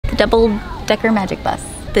double-decker magic bus.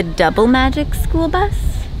 The double magic school bus?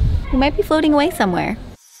 We might be floating away somewhere.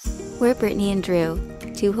 We're Brittany and Drew,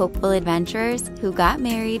 two hopeful adventurers who got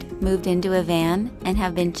married, moved into a van, and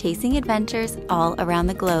have been chasing adventures all around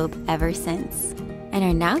the globe ever since, and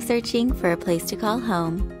are now searching for a place to call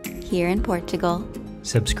home here in Portugal.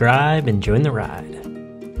 Subscribe and join the ride.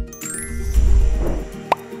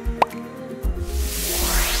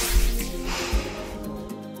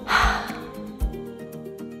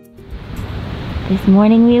 This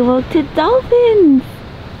morning we awoke to dolphins.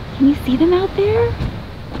 Can you see them out there?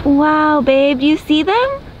 Wow, babe, do you see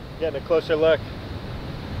them? Getting a closer look.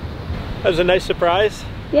 That was a nice surprise.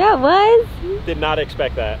 Yeah, it was. Did not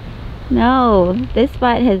expect that. No, this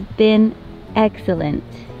spot has been excellent.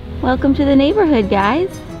 Welcome to the neighborhood, guys.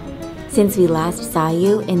 Since we last saw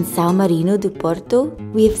you in São Marino do Porto,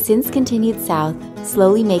 we have since continued south,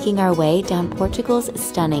 slowly making our way down Portugal's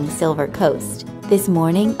stunning Silver Coast. This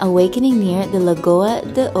morning, awakening near the Lagoa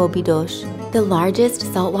de Óbidos, the largest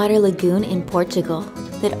saltwater lagoon in Portugal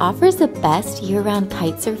that offers the best year-round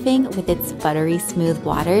kite surfing with its buttery smooth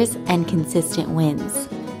waters and consistent winds.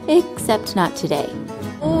 Except not today.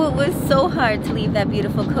 Oh, it was so hard to leave that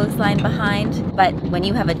beautiful coastline behind, but when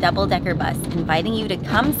you have a double-decker bus inviting you to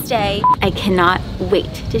come stay, I cannot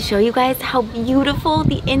wait to show you guys how beautiful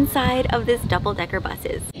the inside of this double-decker bus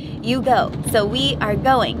is. You go. So we are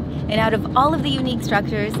going, and out of all of the unique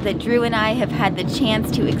structures that Drew and I have had the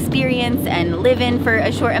chance to experience and live in for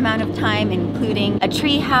a short amount of time, including a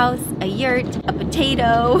tree house, a yurt, a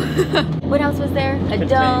potato, what else was there? A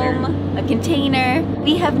dome, a container.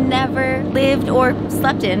 We have never lived or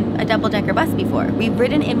slept in a double-decker bus before. We've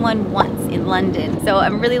ridden in one once in London, so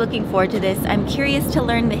I'm really looking forward to this. I'm curious to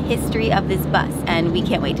learn the history of this bus, and we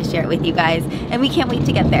can't wait to share it with you guys, and we can't wait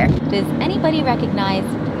to get there. Does anybody recognize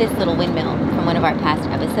this little windmill from one of our past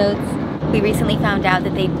episodes? We recently found out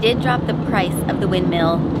that they did drop the price of the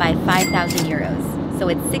windmill by 5,000 euros. So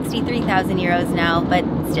it's 63,000 euros now, but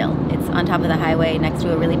still, it's on top of the highway next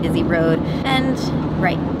to a really busy road, and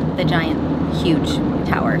right, the giant, huge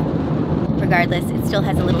tower. Regardless, it still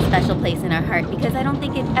has a little special place in our heart because I don't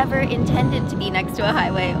think it ever intended to be next to a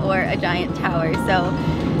highway or a giant tower, so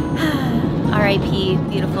R.I.P.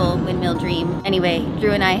 beautiful windmill dream. Anyway,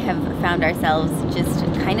 Drew and I have found ourselves just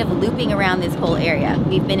kind of looping around this whole area.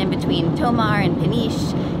 We've been in between Tomar and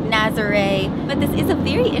Peniche, Nazaré, but this is a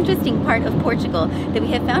very interesting part of Portugal that we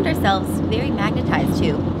have found ourselves very magnetized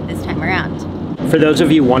to this time around. For those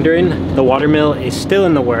of you wondering, the watermill is still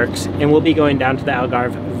in the works and we'll be going down to the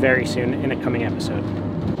Algarve very soon in a coming episode.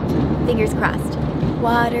 Fingers crossed.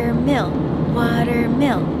 Watermill,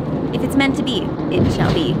 watermill. If it's meant to be, it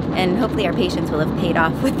shall be. And hopefully our patience will have paid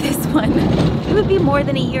off with this one. It would be more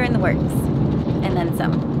than a year in the works. And then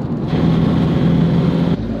some.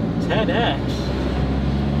 10x.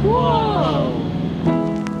 Whoa!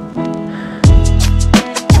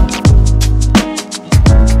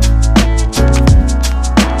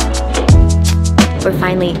 We're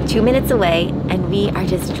finally 2 minutes away, and we are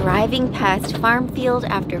just driving past farm field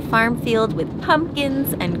after farm field with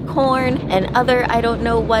pumpkins and corn and other I don't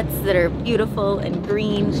know whats that are beautiful and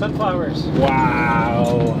green. Sunflowers.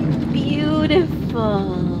 Wow.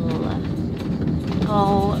 Beautiful.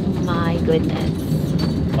 Oh my goodness.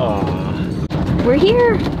 Aww. We're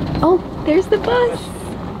here. Oh, there's the bus.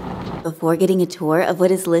 Before getting a tour of what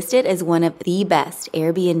is listed as one of the best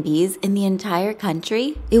Airbnbs in the entire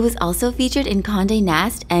country, it was also featured in Condé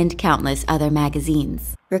Nast and countless other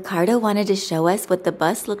magazines. Ricardo wanted to show us what the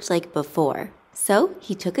bus looked like before, so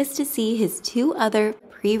he took us to see his two other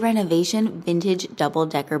pre-renovation vintage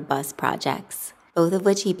double-decker bus projects, both of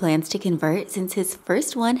which he plans to convert since his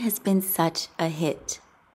first one has been such a hit.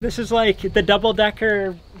 This is like the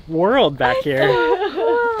double-decker world back here.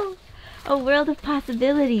 A world of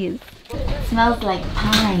possibilities. It smells like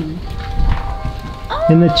pine.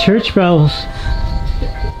 And the church bells.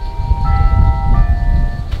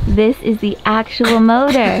 This is the actual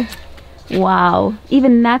motor. Wow.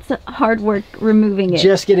 Even that's hard work removing it.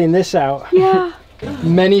 Just getting this out. Yeah.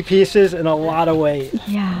 Many pieces and a lot of weight.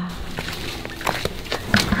 Yeah.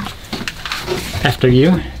 After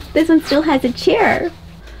you. This one still has a chair.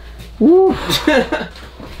 Ooh.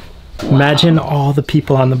 Imagine all the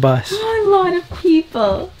people on the bus. A lot of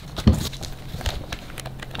people.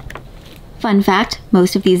 Fun fact,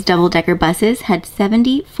 most of these double-decker buses had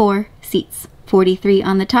 74 seats. 43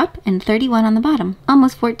 on the top and 31 on the bottom.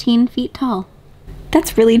 Almost 14 feet tall.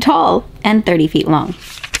 That's really tall and 30 feet long.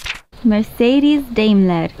 Mercedes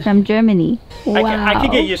Daimler from Germany. Wow. I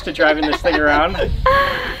could get used to driving this thing around.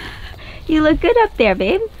 You look good up there,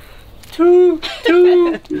 babe. Toot,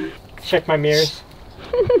 toot. Check my mirrors.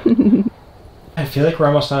 I feel like we're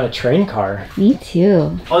almost on a train car. Me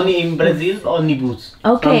too. Only in Brazil, ônibus.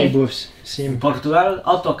 Okay. Omnibus. Sim. Portugal,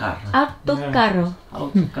 autocarro. Autocarro.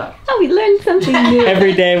 Autocarro. Oh, we learned something new.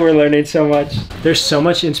 Every day we're learning so much. There's so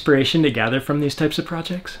much inspiration to gather from these types of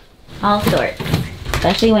projects. All sorts.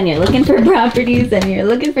 Especially when you're looking for properties and you're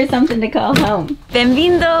looking for something to call home.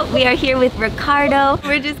 Bem-vindo! We are here with Ricardo.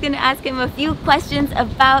 We're just gonna ask him a few questions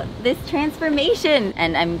about this transformation.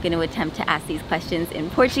 And I'm gonna attempt to ask these questions in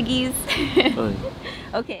Portuguese.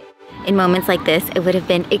 Okay. In moments like this, it would have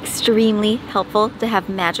been extremely helpful to have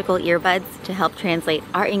magical earbuds to help translate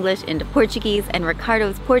our English into Portuguese and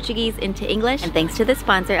Ricardo's Portuguese into English. And thanks to the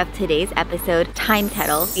sponsor of today's episode, Time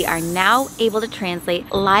Kettle, we are now able to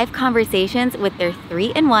translate live conversations with their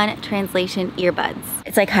 3-in-1 translation earbuds.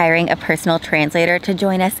 It's like hiring a personal translator to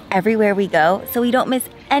join us everywhere we go, so we don't miss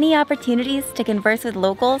any opportunities to converse with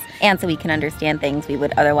locals, and so we can understand things we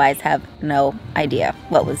would otherwise have no idea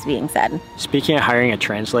what was being said. Speaking of hiring a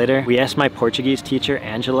translator, we asked my Portuguese teacher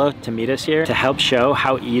Angelo to meet us here to help show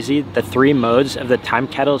how easy the 3 modes of the Time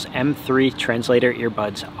Kettle's M3 translator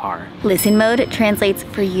earbuds are. Listen mode translates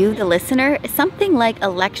for you, the listener, something like a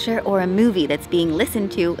lecture or a movie that's being listened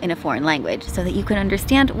to in a foreign language so that you can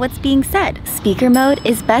understand what's being said. Speaker mode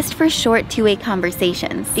is best for short two-way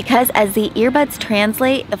conversations because as the earbuds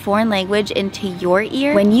translate the foreign language into your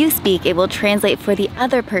ear, when you speak, it will translate for the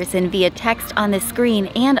other person via text on the screen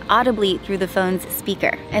and audibly through the phone's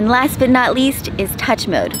speaker. And last but not least is touch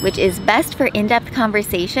mode, which is best for in-depth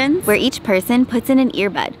conversations where each person puts in an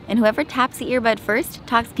earbud, and whoever taps the earbud first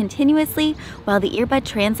talks continuously while the earbud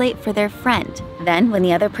translates for their friend. Then, when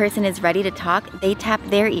the other person is ready to talk, they tap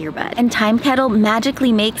their earbud. And Time Kettle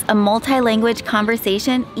magically makes a multi-language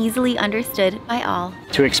conversation easily understood by all.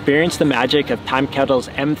 To experience the magic of Time Kettle's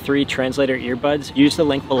M3 translator earbuds, use the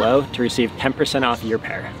link below to receive 10% off your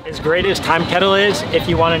pair. As great as Time Kettle is, if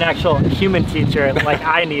you want an actual human teacher like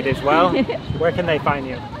I need as well, where can they find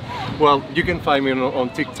you? Well, you can find me on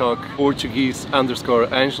TikTok,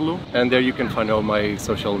 Portuguese_Angelo, and there you can find all my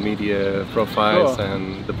social media profiles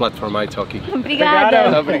and the platform iTalki.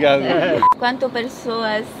 Obrigada! Obrigado. Quanto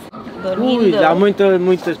pessoas dormindo? Ui, há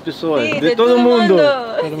muitas pessoas. Sim, de todo mundo.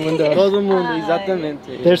 Todo mundo,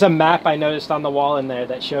 exatamente. There's a map I noticed on the wall in there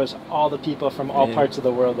that shows all the people from all parts of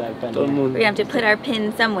the world that have been Todo here. mundo. We're gonna have to put our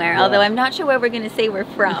pin somewhere, although I'm not sure where we're gonna say we're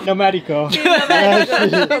from. Numerico.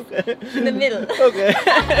 In the middle. Okay.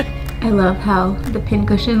 I love how the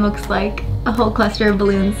pincushion looks like a whole cluster of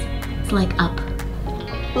balloons. It's like up.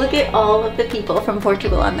 Look at all of the people from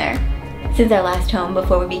Portugal on there. Since our last home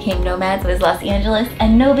before we became nomads was Los Angeles,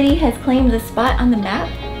 and nobody has claimed the spot on the map.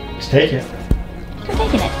 Let's take it. We're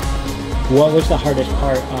taking it. What was the hardest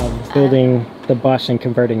part of building the bus and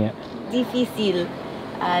converting it? Difícil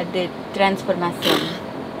de transformación.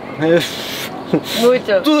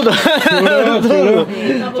 Mucho. Tudo.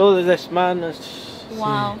 Todas as semanas.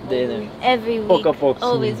 Wow. De, Every week. pouco a pouco.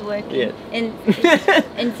 Always working. Yeah.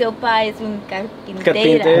 And seu pai is carpinteiro.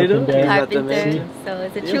 Carpinteiro. Carpenter. So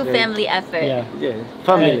it's a true family effort. Yeah. Yeah.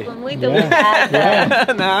 Family. Muito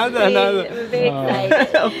obrigada. Nada. We're very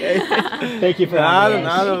excited. Okay. Thank you for having me.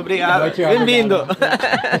 Nada, obrigado. Bem-vindo.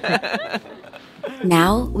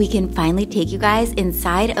 Now we can finally take you guys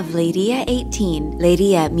inside of Leiria 18.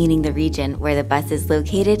 Leiria meaning the region where the bus is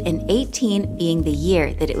located, and 18 being the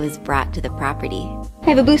year that it was brought to the property. I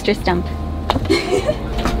have a booster stump.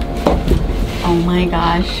 Oh my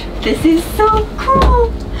gosh, this is so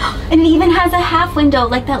cool. And it even has a half window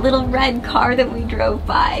like that little red car that we drove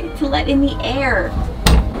by to let in the air.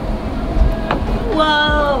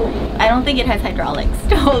 Whoa! I don't think it has hydraulics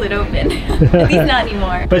to hold it open. At least not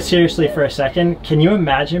anymore. But seriously, for a second, can you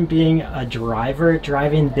imagine being a driver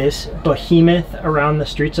driving this behemoth around the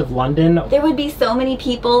streets of London? There would be so many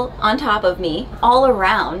people on top of me, all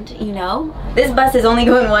around, you know? This bus is only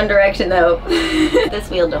going one direction though. This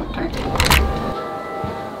wheel don't turn.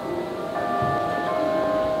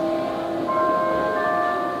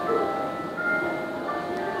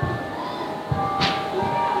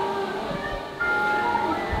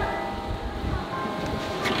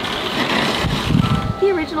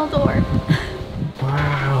 Door.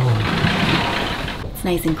 Wow. It's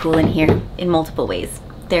nice and cool in here in multiple ways.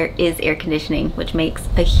 There is air conditioning, which makes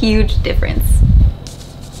a huge difference.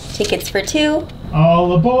 Tickets for 2.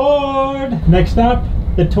 All aboard! Next up,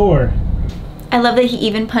 the tour. I love that he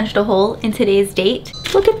even punched a hole in today's date.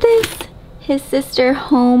 Look at this. His sister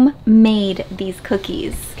homemade these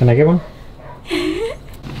cookies. Can I get one?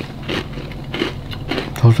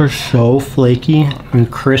 Those are so flaky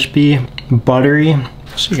and crispy, buttery.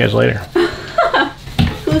 See you guys later.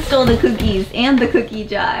 Who stole the cookies and the cookie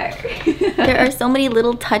jar? There are so many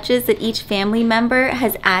little touches that each family member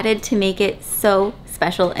has added to make it so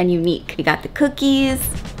special and unique. We got the cookies.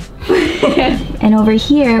 And over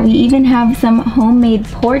here, we even have some homemade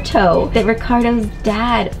Porto that Ricardo's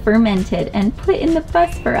dad fermented and put in the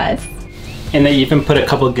bus for us. And they even put a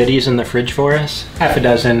couple goodies in the fridge for us. Half a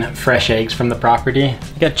dozen fresh eggs from the property.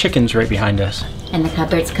 We got chickens right behind us. And the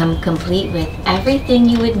cupboards come complete with everything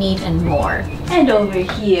you would need and more. And over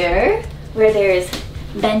here, where there's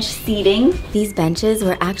bench seating. These benches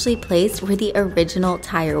were actually placed where the original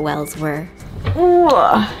tire wells were. Ooh,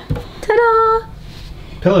 ta-da!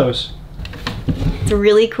 Pillows. It's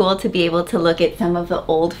really cool to be able to look at some of the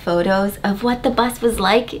old photos of what the bus was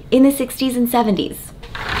like in the 60s and 70s.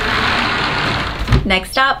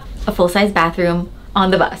 Next stop, a full-size bathroom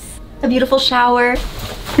on the bus. A beautiful shower.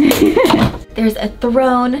 There's a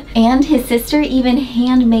throne, and his sister even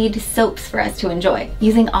handmade soaps for us to enjoy,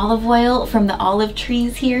 using olive oil from the olive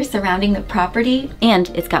trees here surrounding the property. And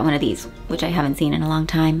it's got one of these, which I haven't seen in a long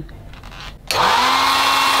time.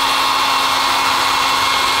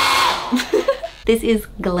 This is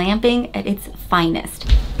glamping at its finest.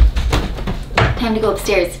 Time to go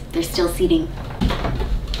upstairs. There's still seating.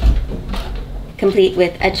 Complete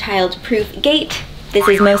with a child-proof gate. This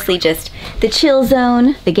is mostly just the chill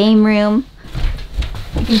zone, the game room.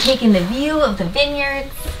 You can take in the view of the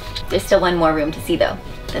vineyards. There's still one more room to see though,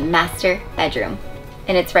 the master bedroom.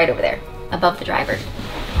 And it's right over there, above the driver.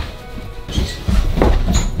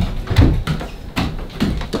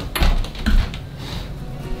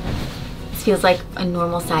 This feels like a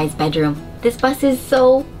normal size bedroom. This bus is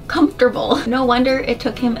so comfortable. No wonder it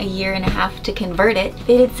took him a year and a half to convert it.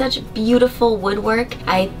 They did such beautiful woodwork.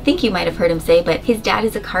 I think you might have heard him say, but his dad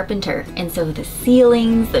is a carpenter. And so the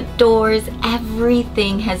ceilings, the doors,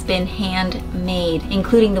 everything has been handmade,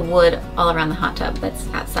 including the wood all around the hot tub that's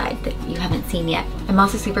outside that you haven't seen yet. I'm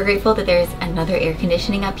also super grateful that there's another air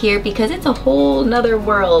conditioning up here because it's a whole nother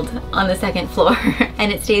world on the second floor.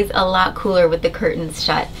 And it stays a lot cooler with the curtains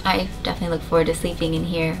shut. I definitely look forward to sleeping in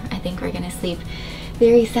here. I think we're gonna sleep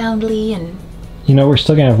very soundly, and you know, we're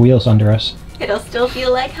still gonna have wheels under us. It'll still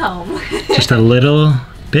feel like home. Just a little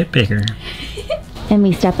bit bigger. And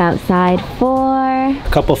we step outside for a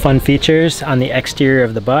couple fun features on the exterior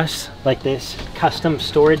of the bus, like this custom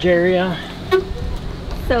storage area.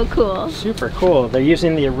 So cool. Super cool. They're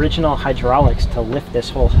using the original hydraulics to lift this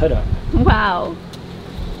whole hood up. Wow.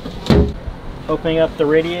 Opening up the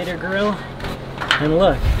radiator grill, and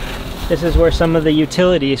look. This is where some of the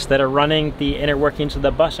utilities that are running the inner workings of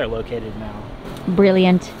the bus are located now.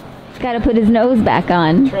 Brilliant. Gotta put his nose back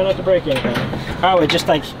on. Try not to break anything. Oh, it just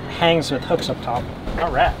like hangs with hooks up top.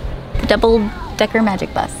 All right. Double-decker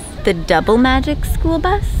magic bus. The double magic school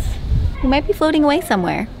bus? We might be floating away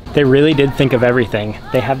somewhere. They really did think of everything.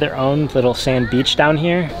 They have their own little sand beach down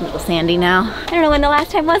here. A little sandy now. I don't know when the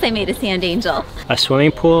last time was I made a sand angel. A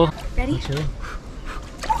swimming pool. Ready?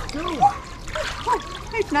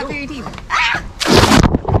 It's not very deep.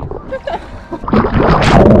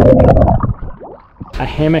 A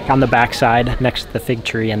hammock on the backside next to the fig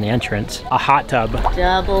tree and the entrance. A hot tub.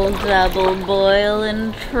 Double boil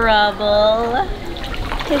in trouble.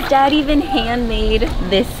 His dad even handmade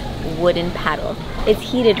this wooden paddle. It's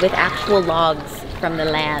heated with actual logs from the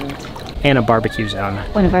land. And a barbecue zone.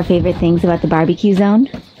 One of our favorite things about the barbecue zone.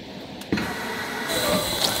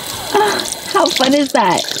 How fun is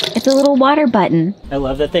that? It's a little water button. I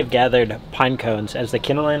love that they've gathered pine cones as the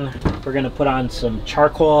kindling. We're gonna put on some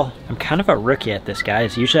charcoal. I'm kind of a rookie at this,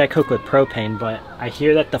 guys. Usually I cook with propane, but I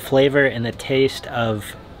hear that the flavor and the taste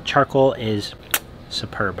of charcoal is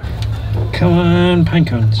superb. Come on, pine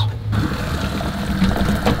cones.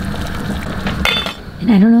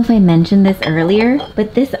 And I don't know if I mentioned this earlier,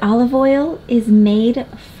 but this olive oil is made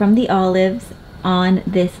from the olives on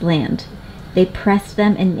this land. They pressed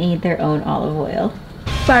them and made their own olive oil.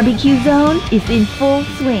 Barbecue zone is in full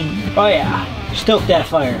swing. Oh yeah, stoke that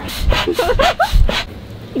fire.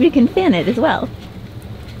 You can fan it as well.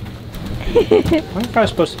 I'm probably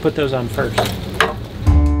supposed to put those on first.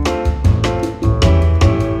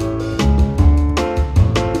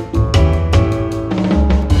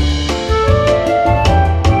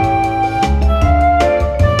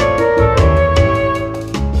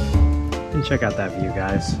 And check out that view,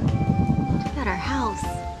 guys. Look at our house.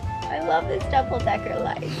 I love this double-decker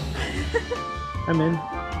life. I'm in.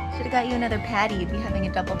 Should have got you another patty. You'd be having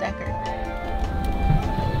a double-decker.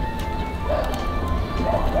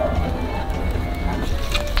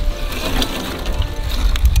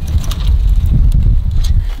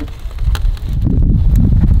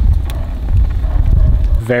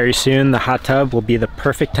 Very soon, the hot tub will be the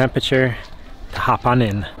perfect temperature to hop on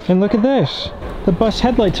in. And look at this. The bus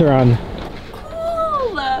headlights are on.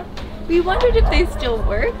 Cool! We wondered if they still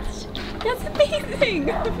worked. That's amazing!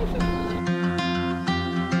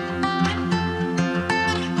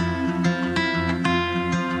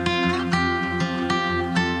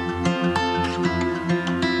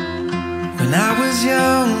 When I was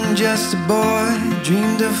young, just a boy,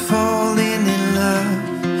 dreamed of falling in love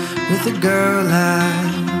with a girl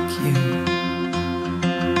like you.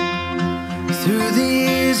 Through the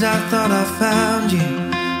years I thought I found you,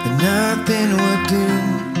 but nothing would do.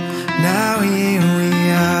 Now here we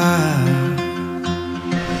are.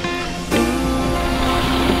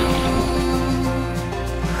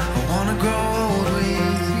 I wanna grow old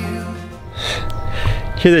with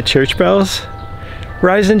you. Hear the church bells?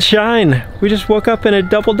 Rise and shine. We just woke up in a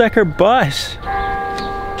double-decker bus.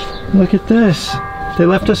 Look at this. They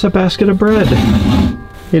left us a basket of bread.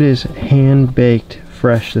 It is hand-baked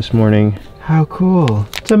fresh this morning. How cool.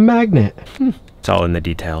 It's a magnet. It's all in the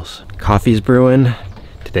details. Coffee's brewing.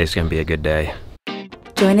 Today's gonna be a good day.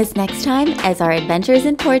 Join us next time as our adventures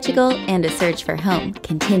in Portugal and a search for home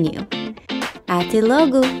continue. Até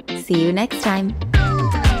logo. See you next time.